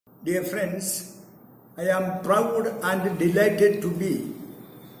Dear friends, I am proud and delighted to be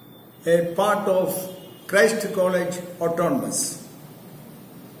a part of Christ College Autonomous,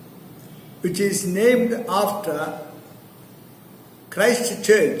 which is named after Christ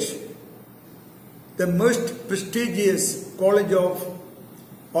Church, the most prestigious college of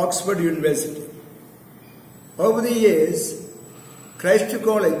Oxford University. Over the years, Christ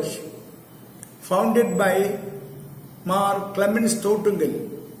College, founded by Mar Clemens Tottungal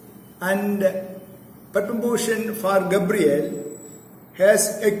and Patmabhushan for Gabriel,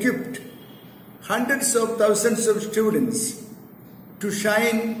 has equipped hundreds of thousands of students to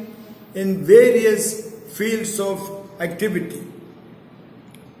shine in various fields of activity.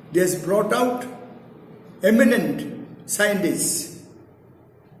 It has brought out eminent scientists,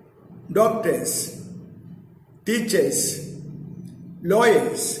 doctors, teachers,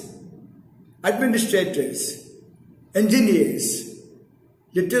 lawyers, administrators, engineers,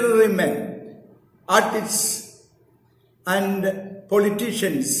 literary men, artists, and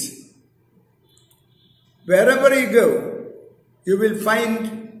politicians. Wherever you go, you will find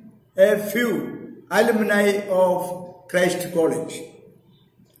a few alumni of Christ College.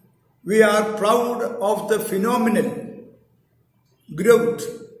 We are proud of the phenomenal growth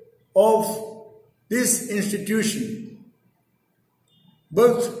of this institution,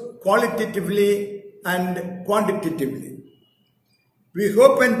 both qualitatively and quantitatively. We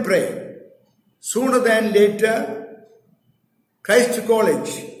hope and pray sooner than later Christ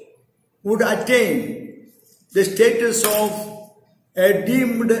College would attain the status of a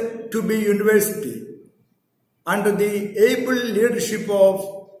deemed to be university under the able leadership of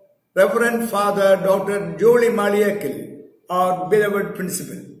Reverend Father Dr. Jolly Maliakil, our beloved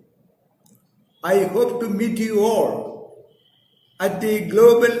principal. I hope to meet you all at the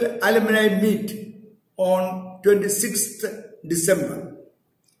Global Alumni Meet on 26th December.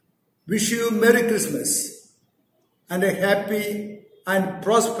 Wish you Merry Christmas and a happy and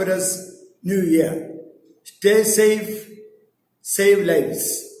prosperous New Year. Stay safe, save lives.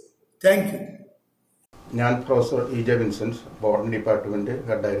 Thank you. ഞാൻ professor ഇ.ജെ. Vincent, botany department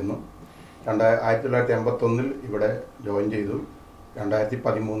ഹെഡായിരുന്നു. 1981 ഇവിടെ join ചെയ്തു.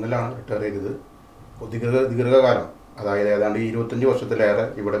 2013 retire ചെയ്തത്. ദീർഘകാലം, അതായത് ഏതാണ്ട് 25 വർഷത്തിലേറെ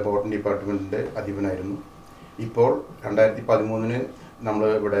ഇവിടെ botany ഡിപ്പാർട്ട്മെന്റിന്റെ അധിപനായിരുന്നു. ഇപ്പോൾ 2013 നമ്മൾ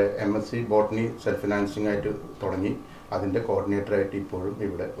ഇവിടെ MSc ബോട്ടണി സെൽഫ് ഫിനാൻസിംഗ് ആയിട്ട് തുടങ്ങി. അതിന്റെ കോർഡിനേറ്റർ ആയിട്ട് ഇപ്പോഴും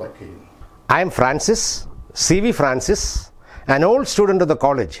ഇവിടെ വർക്ക് ചെയ്യുന്നു. I am Francis, C.V. Francis, an old student of the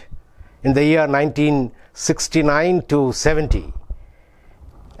college in the year 1969 to 70,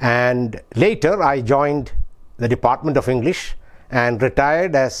 and later I joined the Department of English and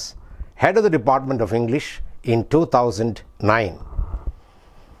retired as head of the Department of English in 2009.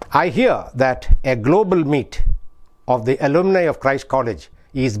 I hear that a global meet of the alumni of Christ College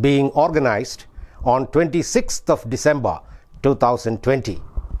is being organized on 26th of December 2020.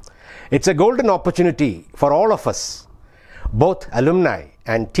 It's a golden opportunity for all of us, both alumni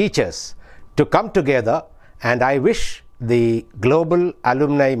and teachers, to come together, and I wish the Global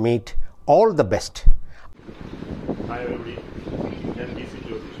Alumni Meet all the best. Hi everybody, I am DC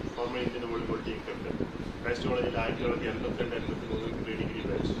Jyotish, former Indian volleyball team captain. Christ College 1982 pre-degree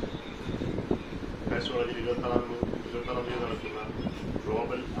batch. Christ College 26 നടക്കുന്ന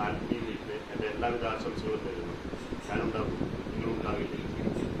global Almy മീറ്റിന് എൻ്റെ എല്ലാവിധ ആശംസകളും നേരുന്നു. ഞാനുണ്ടാകും, നിങ്ങളുണ്ടാകില്ല.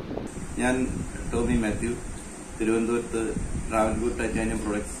 ഞാൻ ടോമി മാത്യു, തിരുവനന്തപുരത്ത് Travancore titanium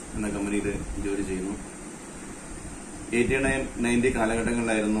products എന്ന കമ്പനിയിൽ ജോലി ചെയ്യുന്നു. 89-90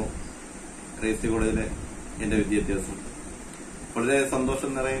 കാലഘട്ടങ്ങളിലായിരുന്നു ക്രൈസ്റ്റ് കോളേജിലെ എൻ്റെ വിദ്യാഭ്യാസം. വളരെ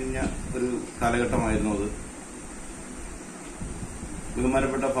സന്തോഷം നിറഞ്ഞ ഒരു കാലഘട്ടമായിരുന്നു അത്.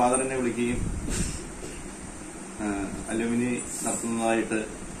 ബഹുമാനപ്പെട്ട ഫാദറിനെ വിളിക്കുകയും അലുമിനി നടത്തുന്നതായിട്ട്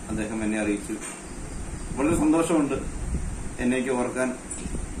അദ്ദേഹം എന്നെ അറിയിച്ചു. വളരെ സന്തോഷമുണ്ട്. എന്നേക്ക് ഓർക്കാൻ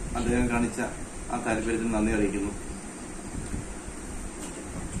അദ്ദേഹം കാണിച്ച ആ താല്പര്യത്തിന് നന്ദി അറിയിക്കുന്നു.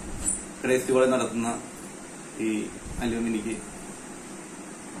 ക്രൈസ്റ്റ് കോളേജ് നടത്തുന്ന ഈ അലുമിനിക്ക്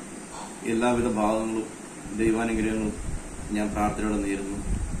എല്ലാവിധ ഭാഗങ്ങളും ദൈവാനുഗ്രഹങ്ങളും ഞാൻ പ്രാർത്ഥനയോടെ നേരുന്നു.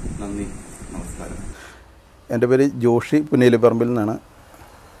 നന്ദി, നമസ്കാരം. എൻ്റെ പേര് ജോഷി പുന്നേലിപ്പറമ്പിൽ നിന്നാണ്.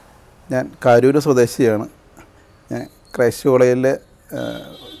 ഞാൻ കാരൂർ സ്വദേശിയാണ്. ഞാൻ ക്രൈസ്റ്റ് കോളേജിലെ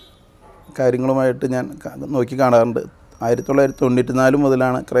കാര്യങ്ങളുമായിട്ട് ഞാൻ നോക്കി കാണാറുണ്ട്. 1994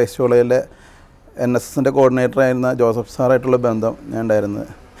 മുതലാണ് ക്രൈസ്റ്റ് കോളേജിലെ NSSൻ്റെ കോർഡിനേറ്ററായിരുന്ന ജോസഫ് സാറായിട്ടുള്ള ബന്ധം ഞാൻ ഉണ്ടായിരുന്നത്.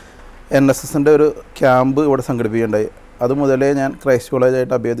 NSSൻ്റെ ഒരു ക്യാമ്പ് ഇവിടെ സംഘടിപ്പിക്കുകയുണ്ടായി. അതുമുതലേ ഞാൻ ക്രൈസ്റ്റ്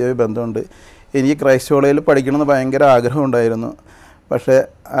കോളേജായിട്ട് അഭേദ്യമായ ബന്ധമുണ്ട്. എനിക്ക് ക്രൈസ്റ്റ് കോളേജിൽ പഠിക്കണമെന്ന് ഭയങ്കര ആഗ്രഹമുണ്ടായിരുന്നു. പക്ഷേ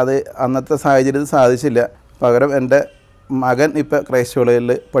അത് അന്നത്തെ സാഹചര്യത്തിൽ സാധിച്ചില്ല. പകരം എൻ്റെ മകൻ ഇപ്പോൾ ക്രൈസ്റ്റ് കോളേജിൽ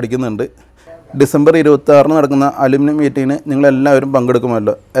പഠിക്കുന്നുണ്ട്. ഡിസംബർ 26 നടക്കുന്ന അലുമിനി മീറ്റിങ്ങിന് നിങ്ങളെല്ലാവരും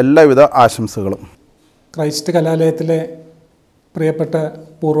പങ്കെടുക്കുമല്ലോ. എല്ലാവിധ ആശംസകളും. ക്രൈസ്റ്റ് കലാലയത്തിലെ പ്രിയപ്പെട്ട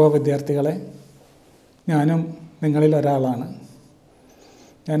പൂർവ്വ വിദ്യാർത്ഥികളെ, ഞാനും നിങ്ങളിൽ ഒരാളാണ്.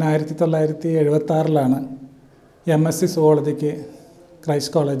 ഞാൻ 1976 MSc സുവോളജിക്ക്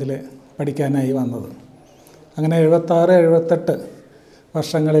ക്രൈസ്റ്റ് കോളേജിൽ പഠിക്കാനായി വന്നത്. അങ്ങനെ 76-78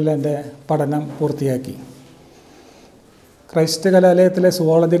 വർഷങ്ങളിൽ എൻ്റെ പഠനം പൂർത്തിയാക്കി. ക്രൈസ്റ്റ് കലാലയത്തിലെ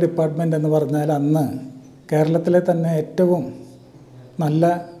സുവോളജി ഡിപ്പാർട്ട്മെൻറ്റ് എന്ന് പറഞ്ഞാൽ അന്ന് കേരളത്തിലെ തന്നെ ഏറ്റവും നല്ല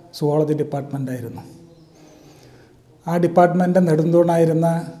സുവോളജി ഡിപ്പാർട്ട്മെൻറ്റായിരുന്നു. ആ ഡിപ്പാർട്ട്മെൻറ്റ് നെടുന്തൂണായിരുന്ന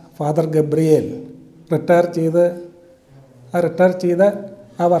ഫാദർ ഗബ്രിയേൽ റിട്ടയർ ചെയ്ത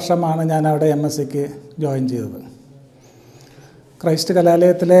ആ വർഷമാണ് ഞാൻ അവിടെ MScക്ക് ജോയിൻ ചെയ്തത്. ക്രൈസ്റ്റ്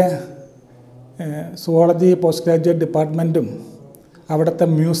കലാലയത്തിലെ സുവോളജി പോസ്റ്റ് ഗ്രാജുവേറ്റ് ഡിപ്പാർട്ട്മെൻറ്റും അവിടുത്തെ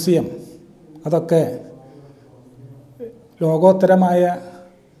മ്യൂസിയം അതൊക്കെ ലോകോത്തരമായ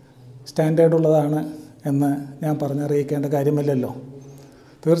സ്റ്റാൻഡേർഡുള്ളതാണ് എന്ന് ഞാൻ പറഞ്ഞറിയിക്കേണ്ട കാര്യമില്ലല്ലോ.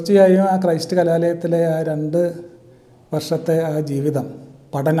 തീർച്ചയായും ആ ക്രൈസ്റ്റ് കലാലയത്തിലെ ആ 2 വർഷത്തെ ആ ജീവിതം,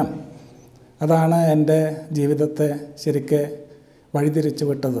 പഠനം, അതാണ് എൻ്റെ ജീവിതത്തെ ശരിക്ക് വഴിതിരിച്ചു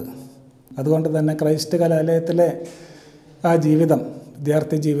വിട്ടത്. അതുകൊണ്ട് തന്നെ ക്രൈസ്റ്റ് കലാലയത്തിലെ ആ ജീവിതം,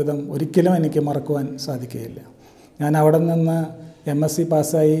 വിദ്യാർത്ഥി ജീവിതം ഒരിക്കലും എനിക്ക് മറക്കുവാൻ സാധിക്കുകയില്ല. ഞാൻ അവിടെ നിന്ന് MSc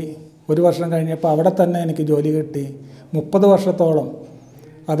പാസ്സായി 1 വർഷം കഴിഞ്ഞപ്പോൾ അവിടെ തന്നെ എനിക്ക് ജോലി കിട്ടി. 30 വർഷത്തോളം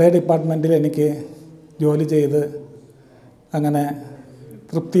അതേ ഡിപ്പാർട്ട്മെൻറ്റിൽ എനിക്ക് ജോലി ചെയ്ത് അങ്ങനെ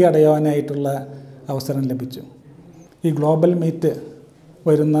തൃപ്തി അടയാനായിട്ടുള്ള അവസരം ലഭിച്ചു. ഈ ഗ്ലോബൽ മീറ്റ്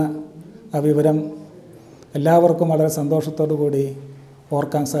വരുന്ന ആ വിവരം എല്ലാവർക്കും വളരെ സന്തോഷത്തോടു കൂടി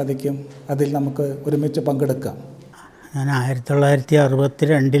ഓർക്കാൻ സാധിക്കും. അതിൽ നമുക്ക് ഒരുമിച്ച് പങ്കെടുക്കാം. ഞാൻ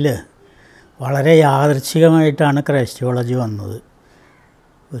 1962 വളരെ യാദൃച്ഛികമായിട്ടാണ് ക്രൈസ്റ്റ് കോളേജ് വന്നത്.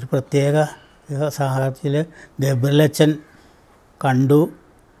 ഒരു പ്രത്യേക സാഹചര്യത്തിൽ ഗബ്രിയലച്ചൻ കണ്ടു.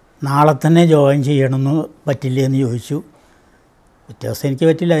 നാളെ തന്നെ ജോയിൻ ചെയ്യണമെന്ന് പറ്റില്ലേ എന്ന് ചോദിച്ചു. പിറ്റേ ദിവസം എനിക്ക്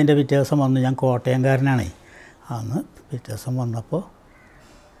പറ്റില്ല. അതിൻ്റെ പിറ്റേ ദിവസം വന്നു. ഞാൻ കോട്ടയംകാരനാണേ. അന്ന് പിറ്റേ ദിവസം വന്നപ്പോൾ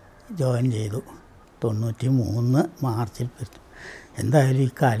ജോയിൻ ചെയ്തു. 93 മാർച്ചിൽ. എന്തായാലും ഈ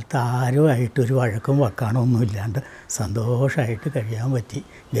കാലത്ത് ആരുമായിട്ടൊരു വഴക്കും വക്കാണൊന്നും ഇല്ലാണ്ട് സന്തോഷമായിട്ട് കഴിയാൻ പറ്റി.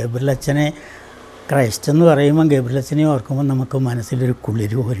 ഗബ്രിയലച്ചനെ, ക്രൈസ്റ്റ് എന്ന് പറയുമ്പോൾ ഗബ്രിയലച്ചനെ ഓർക്കുമ്പോൾ നമുക്ക് മനസ്സിലൊരു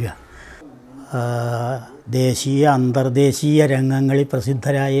കുളിര് വരിക. ദേശീയ അന്തർദേശീയ രംഗങ്ങളിൽ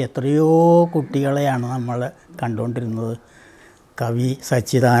പ്രസിദ്ധരായ എത്രയോ കുട്ടികളെയാണ് നമ്മൾ കണ്ടുകൊണ്ടിരുന്നത്. കവി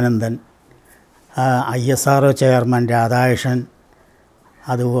സച്ചിദാനന്ദൻ, ISRO ചെയർമാൻ രാധാകൃഷ്ണൻ,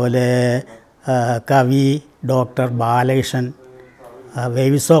 അതുപോലെ കവി doctor Balakrishnan,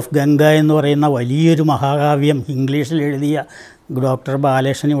 waves of Ganga എന്ന് പറയുന്ന വലിയൊരു മഹാകാവ്യം ഇംഗ്ലീഷിൽ എഴുതിയ ഡോക്ടർ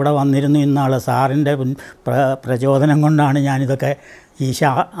ബാലകൃഷ്ണൻ ഇവിടെ വന്നിരുന്നു. ഇന്നാൾ സാറിൻ്റെ പ്രചോദനം കൊണ്ടാണ് ഞാനിതൊക്കെ ഈ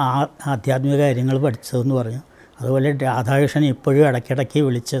ആധ്യാത്മിക കാര്യങ്ങൾ പഠിച്ചതെന്ന് പറഞ്ഞു. അതുപോലെ രാധാകൃഷ്ണൻ ഇപ്പോഴും ഇടയ്ക്കിടയ്ക്ക്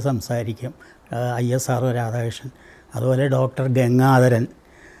വിളിച്ച് സംസാരിക്കും. ISRO രാധാകൃഷ്ണൻ. അതുപോലെ ഡോക്ടർ ഗംഗാധരൻ,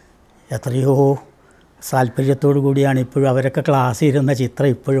 എത്രയോ താല്പര്യത്തോടു കൂടിയാണ് ഇപ്പോഴും അവരൊക്കെ ക്ലാസ്സിൽ ഇരുന്ന ചിത്രം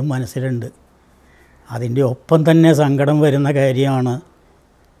ഇപ്പോഴും മനസ്സിലുണ്ട്. അതിൻ്റെ ഒപ്പം തന്നെ സങ്കടം വരുന്ന കാര്യമാണ്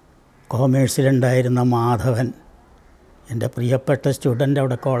കോമേഴ്സിലുണ്ടായിരുന്ന മാധവൻ, എൻ്റെ പ്രിയപ്പെട്ട സ്റ്റുഡൻ്റ്,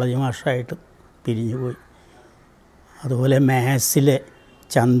 അവിടെ കോളേജ് മാസ്റ്ററായിട്ട് പിരിഞ്ഞുപോയി. അതുപോലെ മാത്സിലെ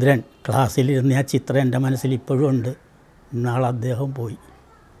ചന്ദ്രൻ, ക്ലാസ്സിലിരുന്ന ആ ചിത്രം എൻ്റെ മനസ്സിൽ ഇപ്പോഴും ഉണ്ട്. ഇന്നാൾ അദ്ദേഹം പോയി.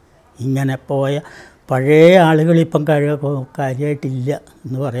 ഇങ്ങനെ പോയ പഴയ ആളുകളിപ്പം കാര്യമായിട്ടില്ല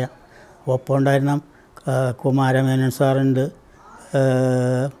എന്ന് പറയാം. ഒപ്പം ഉണ്ടായിരുന്ന കുമാരമേനോൻ സാറുണ്ട്,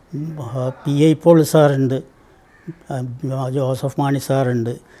 PI പോൾ സാറുണ്ട്, ജോസഫ് മാണി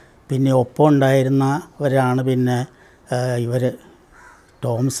സാറുണ്ട്. പിന്നെ ഒപ്പം ഉണ്ടായിരുന്നവരാണ് പിന്നെ ഇവർ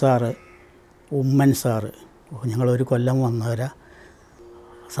ടോം സാറ്, ഉമ്മൻ സാറ്. ഞങ്ങളൊരു കൊല്ലം വന്നവരാ.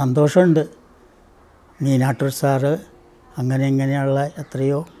 സന്തോഷമുണ്ട്. മീനാട്ടൂർ സാറ്, അങ്ങനെ ഇങ്ങനെയുള്ള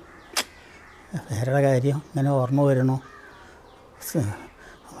എത്രയോ വേറെ കാര്യം ഇങ്ങനെ ഓർമ്മ വരണോ.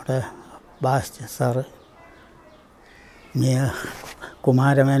 നമ്മുടെ ബാസ്റ്റ്യൻ സാറ്,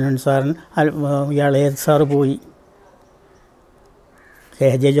 കുമാരമേനോൻ സാറിന് ഇളയ സാറ് പോയി.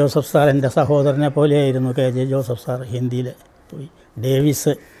 KJ ജോസഫ് സാർ എൻ്റെ സഹോദരനെ പോലെയായിരുന്നു. KJ ജോസഫ് സാർ ഹിന്ദിയിൽ പോയി.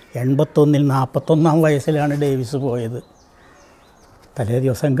 ഡേവിസ് 81-ൽ 41-ാം വയസ്സിലാണ് ഡേവിസ് പോയത്. തലേ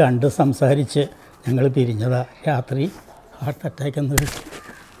ദിവസം കണ്ട് സംസാരിച്ച് ഞങ്ങൾ പിരിഞ്ഞതാ. രാത്രി ഹാർട്ട് അറ്റാക്ക് എന്നൊരു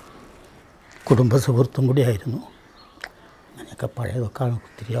കുടുംബ സുഹൃത്തും കൂടിയായിരുന്നു. അങ്ങനെയൊക്കെ പഴയതൊക്കെ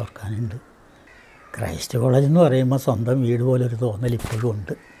ഒത്തിരി ഓർക്കാനുണ്ട്. ക്രൈസ്റ്റ് കോളേജ് എന്ന് പറയുമ്പോൾ സ്വന്തം വീട് പോലൊരു തോന്നൽ ഇപ്പോഴും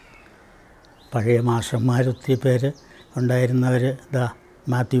ഉണ്ട്. പഴയ മാഷന്മാർ ഒത്തിരി പേര് ഉണ്ടായിരുന്നവർ,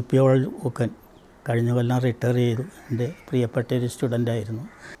 മാത്യു പി ഊക്കൻ കഴിഞ്ഞ കൊല്ലം റിട്ടയർ ചെയ്തു. എൻ്റെ പ്രിയപ്പെട്ട ഒരു സ്റ്റുഡൻ്റായിരുന്നു.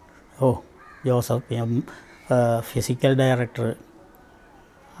 ജോസഫ് PM ഫിസിക്കൽ ഡയറക്ടർ,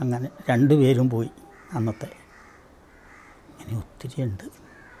 അങ്ങനെ 2 പേരും പോയി അന്നത്തെ. അങ്ങനെ ഒത്തിരി ഉണ്ട്.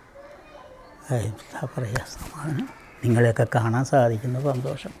 എന്താ പറയുക, നിങ്ങളെയൊക്കെ കാണാൻ സാധിക്കുന്ന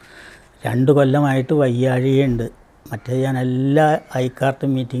സന്തോഷം. 2 കൊല്ലമായിട്ട് വയ്യാഴികയുണ്ട്. മറ്റേ ഞാൻ എല്ലാ ഐക്കാർട്ട്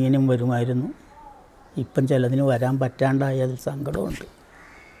മീറ്റിങ്ങിനും വരുമായിരുന്നു. ഇപ്പം ചിലതിന് വരാൻ പറ്റാണ്ടായതിൽ സങ്കടമുണ്ട്.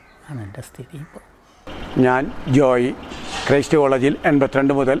 ആണ് എൻ്റെ സ്ഥിതി ഇപ്പോൾ. ഞാൻ ജോയി ക്രൈസ്റ്റ് കോളേജിൽ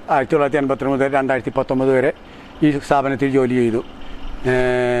 1982 മുതൽ 2019 വരെ ഈ സ്ഥാപനത്തിൽ ജോലി ചെയ്തു.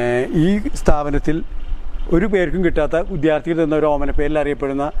 ഈ സ്ഥാപനത്തിൽ ഒരു പേർക്കും കിട്ടാത്ത വിദ്യാർത്ഥികൾ എന്ന ഒരു ഓമനപ്പേരിൽ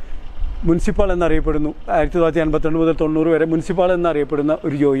അറിയപ്പെടുന്ന മുനിസിപ്പാൾ എന്നറിയപ്പെടുന്നു. 1982 മുതൽ 90 വരെ മുനിസിപ്പാൾ എന്നറിയപ്പെടുന്ന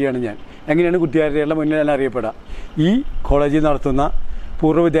ഒരു ജോയിയാണ് ഞാൻ. എങ്ങനെയാണ് വിദ്യാർത്ഥികളുടെ മുന്നിൽ ഞാൻ അറിയപ്പെടുക? ഈ കോളേജിൽ നടത്തുന്ന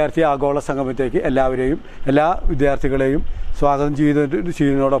പൂർവ്വ വിദ്യാർത്ഥി ആഗോള സംഗമത്തേക്ക് എല്ലാ വിദ്യാർത്ഥികളെയും സ്വാഗതം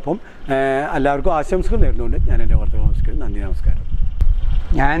ചെയ്യുന്നതോടൊപ്പം എല്ലാവർക്കും ആശംസകൾ നേർന്നുകൊണ്ട് ഞാൻ എൻ്റെ വാർത്തകൾ നമസ്കരിക്കുന്നു. നന്ദി, നമസ്കാരം.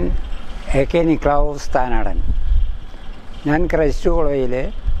 ഞാൻ AK നിക്ലാവോസ് താനാടൻ. ഞാൻ ക്രൈസ്റ്റ് കോളേജിൽ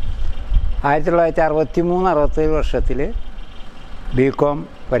 1963-67 വർഷത്തിൽ BCom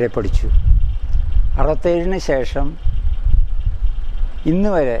വരെ പഠിച്ചു. 67 ശേഷം ഇന്ന്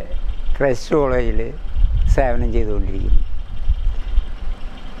വരെ ക്രൈസ്റ്റ് കോളേജിൽ സേവനം ചെയ്തുകൊണ്ടിരിക്കുന്നു.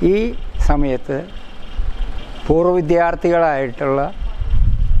 ഈ സമയത്ത് പൂർവ്വ വിദ്യാർത്ഥികളായിട്ടുള്ള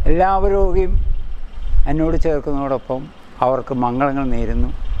എല്ലാവരെയും എന്നോട് ചേർക്കുന്നതോടൊപ്പം അവർക്ക് മംഗളങ്ങൾ നേരുന്നു.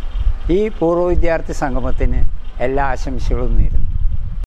 ഈ പൂർവ്വ വിദ്യാർത്ഥി സംഗമത്തിന് എല്ലാ ആശംസകളും നേരുന്നു.